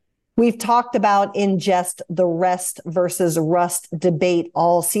 We've talked about in just the rest versus rust debate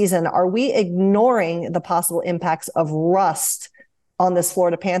all season. Are we ignoring the possible impacts of rust on this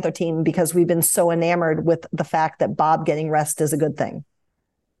Florida Panther team because we've been so enamored with the fact that Bob getting rest is a good thing?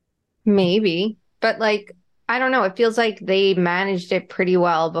 Maybe, but like, I don't know. It feels like they managed it pretty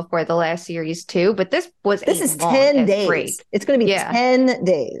well before the last series too, but this is 10 days. Break. It's going to be 10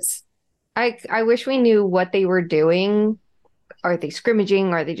 days. I wish we knew what they were doing. Are they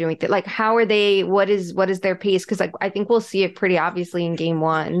scrimmaging? Are they doing like, how are they, what is their pace? Cause like, I think we'll see it pretty obviously in game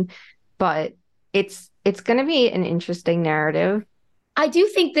 1, but it's going to be an interesting narrative. I do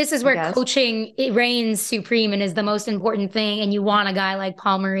think this is where coaching it reigns supreme and is the most important thing. And you want a guy like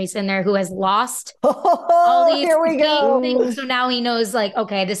Paul Maurice in there who has lost all these here we go. things. So now he knows like,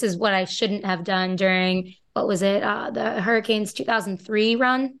 okay, this is what I shouldn't have done during, what was it? The Hurricanes 2003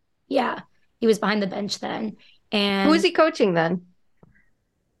 run. Yeah. He was behind the bench then. And who is he coaching then?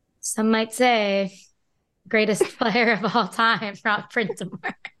 Some might say greatest player of all time, Rod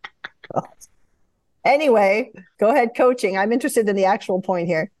Brind'Amour. Anyway, go ahead, coaching. I'm interested in the actual point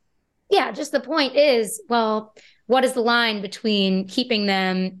here. Yeah, just the point is, well, what is the line between keeping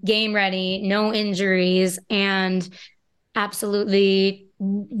them game ready, no injuries, and absolutely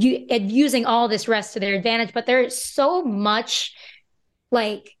using all this rest to their advantage? But there's so much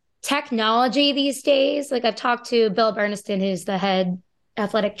like technology these days. Like I've talked to Bill Berniston, who's the head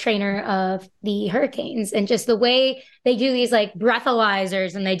athletic trainer of the Hurricanes, and just the way they do these like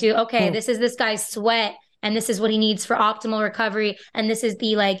breathalyzers, and they do, okay, this is this guy's sweat and this is what he needs for optimal recovery, and this is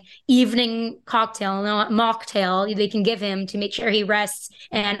the like evening cocktail, mocktail they can give him to make sure he rests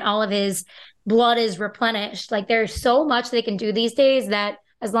and all of his blood is replenished. Like there's so much they can do these days that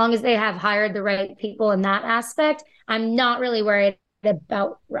as long as they have hired the right people in that aspect, I'm not really worried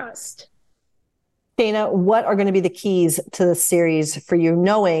about rust. Dana, what are going to be the keys to the series for you,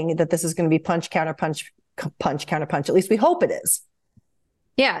 knowing that this is going to be punch, counter punch, punch, counter punch? At least we hope it is.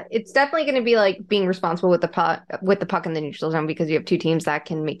 Yeah, it's definitely going to be like being responsible with the puck in the neutral zone, because you have two teams that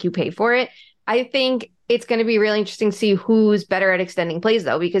can make you pay for it. I think it's going to be really interesting to see who's better at extending plays,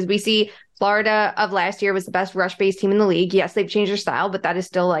 though, because we see Florida of last year was the best rush-based team in the league. Yes, they've changed their style, but that is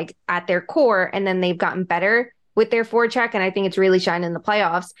still like at their core. And then they've gotten better with their forecheck, and I think it's really shined in the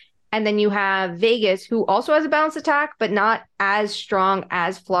playoffs. And then you have Vegas, who also has a balanced attack, but not as strong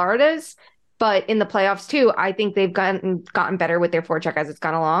as Florida's. But in the playoffs, too, I think they've gotten better with their forecheck as it's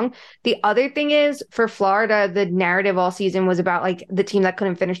gone along. The other thing is, for Florida, the narrative all season was about like the team that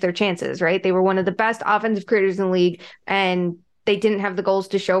couldn't finish their chances, right? They were one of the best offensive creators in the league, and they didn't have the goals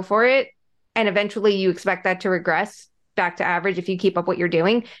to show for it. And eventually you expect that to regress back to average if you keep up what you're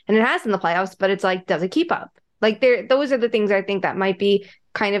doing. And it has in the playoffs, but it's like, does it keep up? Like those are the things I think that might be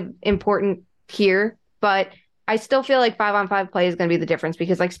kind of important here. But I still feel like 5-on-5 play is going to be the difference,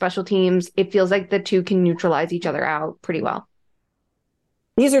 because like special teams, it feels like the two can neutralize each other out pretty well.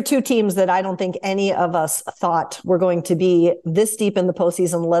 These are two teams that I don't think any of us thought were going to be this deep in the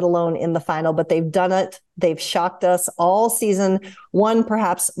postseason, let alone in the final, but they've done it. They've shocked us all season, one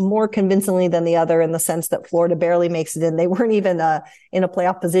perhaps more convincingly than the other in the sense that Florida barely makes it in. They weren't even in a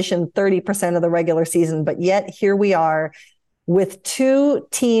playoff position 30% of the regular season, but yet here we are with two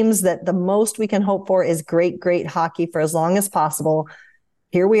teams that the most we can hope for is great, great hockey for as long as possible.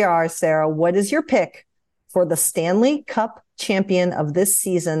 Here we are, Sarah. What is your pick for the Stanley Cup champion of this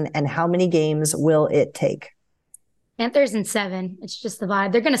season, and how many games will it take? Panthers in 7. It's just the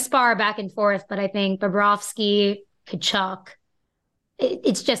vibe. They're going to spar back and forth, but I think Bobrovsky, Kachuk.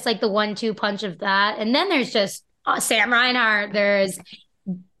 It's just like the 1-2 punch of that. And then there's just Sam Reinhart. There's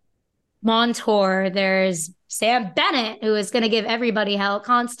Montour. There's Sam Bennett, who is going to give everybody hell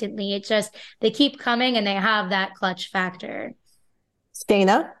constantly. It's just they keep coming and they have that clutch factor.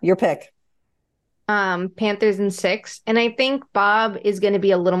 Dana, your pick. Panthers in 6. And I think Bob is going to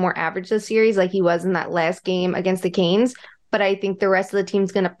be a little more average this series like he was in that last game against the Canes. But I think the rest of the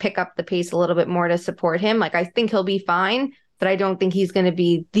team's going to pick up the pace a little bit more to support him. Like, I think he'll be fine, but I don't think he's going to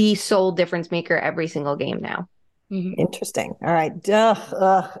be the sole difference maker every single game now. Mm-hmm. Interesting. All right.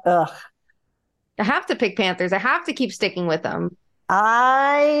 I have to pick Panthers. I have to keep sticking with them.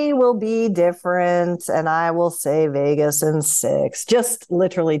 I will be different, and I will say Vegas in 6, just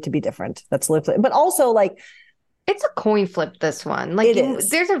literally to be different. That's literally, but also like it's a coin flip. This one, like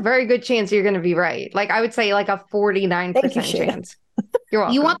there's a very good chance you're going to be right. Like I would say, like a 49% chance. You're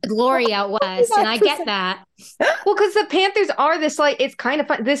welcome. You want the glory out west, and I get that. Well, because the Panthers are this like it's kind of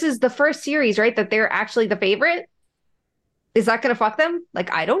fun. This is the first series, right? That they're actually the favorite. Is that going to fuck them?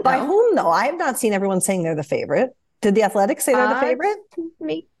 Like I don't know. By whom though? I have not seen everyone saying they're the favorite. Did the Athletics say they're the favorite?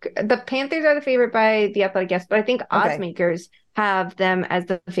 The Panthers are the favorite by the Athletic, yes, but I think odds makers have them as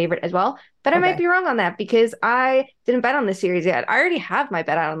the favorite as well. But I might be wrong on that because I didn't bet on this series yet. I already have my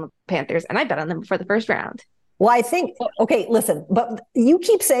bet out on the Panthers, and I bet on them before the first round. Well, I think, okay, listen, but you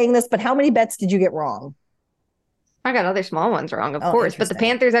keep saying this, but how many bets did you get wrong? I got other small ones wrong, of course, but the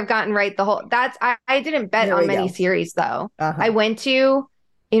Panthers I've gotten right the whole. I didn't bet on many series though. I went to.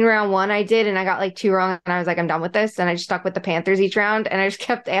 In round 1, I did, and I got like 2 wrong, and I was like, I'm done with this. And I just stuck with the Panthers each round, and I just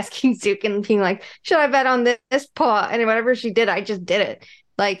kept asking Zook and being like, should I bet on this paw? And whatever she did, I just did it.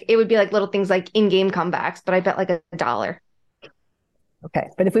 Like, it would be like little things like in-game comebacks, but I bet like $1. Okay,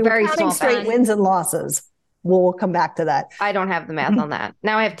 but if we were counting straight wins and losses, we'll come back to that. I don't have the math on that.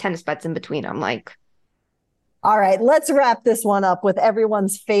 Now I have tennis bets in between. I'm like... All right, let's wrap this one up with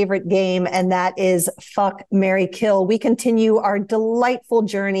everyone's favorite game, and that is Fuck, Marry, Kill. We continue our delightful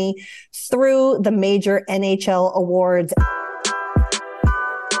journey through the major NHL awards.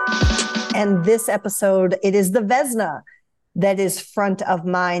 And this episode, it is the Vezina that is front of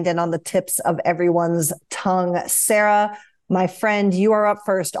mind and on the tips of everyone's tongue. Sarah, my friend, you are up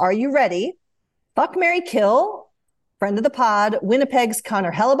first. Are you ready? Fuck, Marry, Kill, friend of the pod, Winnipeg's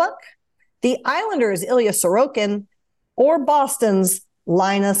Connor Hellebuyck, the Islanders' Ilya Sorokin, or Boston's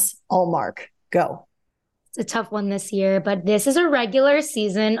Linus Ullmark. Go. It's a tough one this year, but this is a regular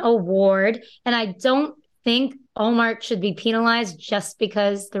season award, and I don't think Ullmark should be penalized just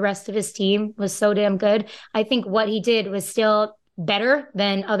because the rest of his team was so damn good. I think what he did was still better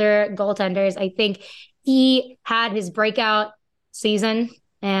than other goaltenders. I think he had his breakout season,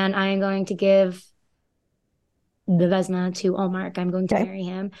 and I am going to give the Vezina to Ullmark. I'm going to marry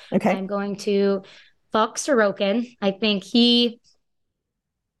him. Okay. I'm going to fuck Sorokin. I think he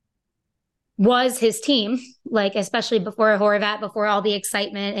was his team, like especially before Horvat, before all the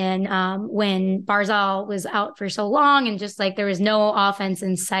excitement, and when Barzal was out for so long, and just like there was no offense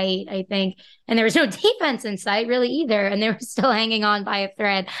in sight, I think, and there was no defense in sight really either, and they were still hanging on by a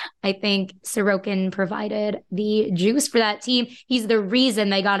thread. I think Sorokin provided the juice for that team. He's the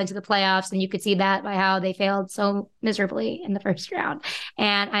reason they got into the playoffs, and you could see that by how they failed so miserably in the first round.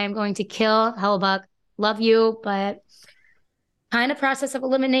 And I am going to kill Hellebuyck. Love you, but kind of process of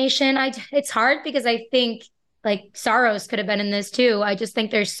elimination. It's hard because I think like Saros could have been in this too. I just think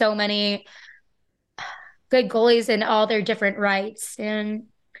there's so many good goalies in all their different rights. And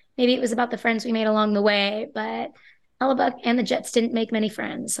maybe it was about the friends we made along the way, but Hellebuyck and the Jets didn't make many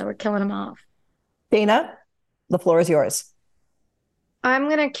friends, so we're killing them off. Dana, the floor is yours. I'm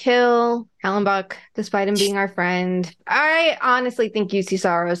going to kill Hellebuyck, despite him being our friend. I honestly think UC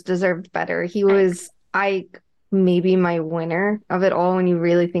Saros deserved better. He was, maybe my winner of it all when you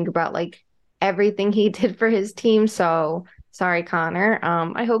really think about like everything he did for his team. So sorry, Connor.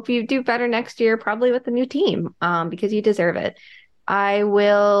 I hope you do better next year, probably with the new team, because you deserve it.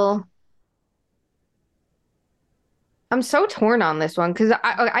 I'm so torn on this one because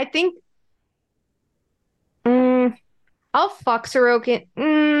I think I'll fuck Sorokin.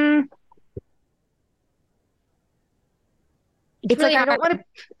 It's really like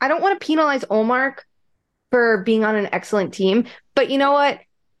I don't want to penalize Ullmark for being on an excellent team, but you know what?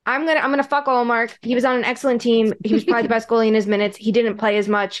 I'm gonna fuck Ullmark. He was on an excellent team. He was probably the best goalie in his minutes. He didn't play as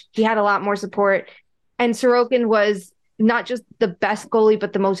much. He had a lot more support, and Sorokin was not just the best goalie,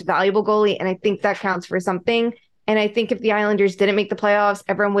 but the most valuable goalie, and I think that counts for something. And I think if the Islanders didn't make the playoffs,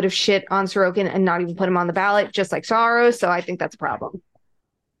 everyone would have shit on Sorokin and not even put him on the ballot, just like Saros. So I think that's a problem.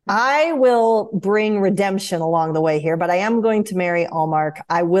 I will bring redemption along the way here, but I am going to marry Ullmark.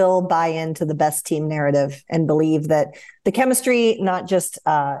 I will buy into the best team narrative and believe that the chemistry, not just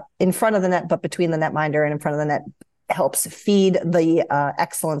in front of the net, but between the netminder and in front of the net, helps feed the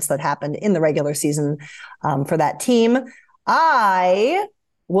excellence that happened in the regular season for that team. I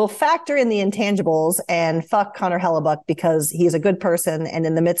will factor in the intangibles and fuck Connor Hellebuck because he's a good person, and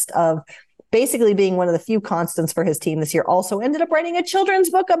in the midst of basically being one of the few constants for his team this year, also ended up writing a children's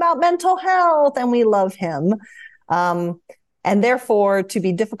book about mental health, and we love him. And therefore, to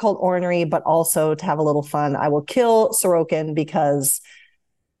be difficult, ornery, but also to have a little fun, I will kill Sorokin because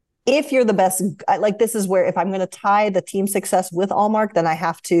if you're the best, like this is where if I'm going to tie the team success with Ullmark, then I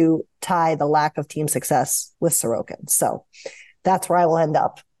have to tie the lack of team success with Sorokin. So that's where I will end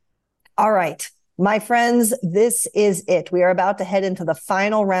up. All right. My friends, this is it. We are about to head into the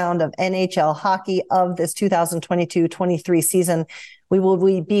final round of NHL hockey of this 2022-23 season. We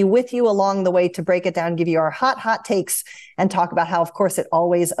will be with you along the way to break it down, give you our hot takes, and talk about how, of course, it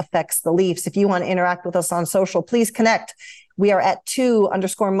always affects the Leafs. If you want to interact with us on social, please connect. We are at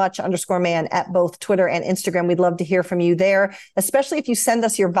 2_much_man at both Twitter and Instagram. We'd love to hear from you there, especially if you send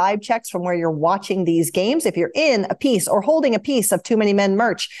us your vibe checks from where you're watching these games. If you're in a piece or holding a piece of Too Many Men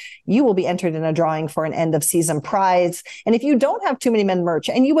merch, you will be entered in a drawing for an end of season prize. And if you don't have Too Many Men merch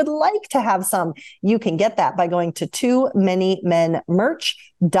and you would like to have some, you can get that by going to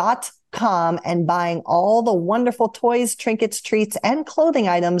TooManyMenMerch.com and buying all the wonderful toys, trinkets, treats, and clothing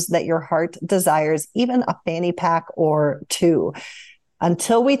items that your heart desires, even a fanny pack or two.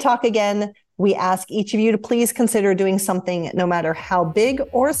 Until we talk again, we ask each of you to please consider doing something, no matter how big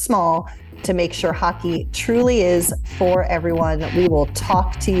or small, to make sure hockey truly is for everyone. We will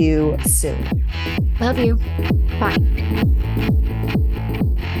talk to you soon. Love you. Bye.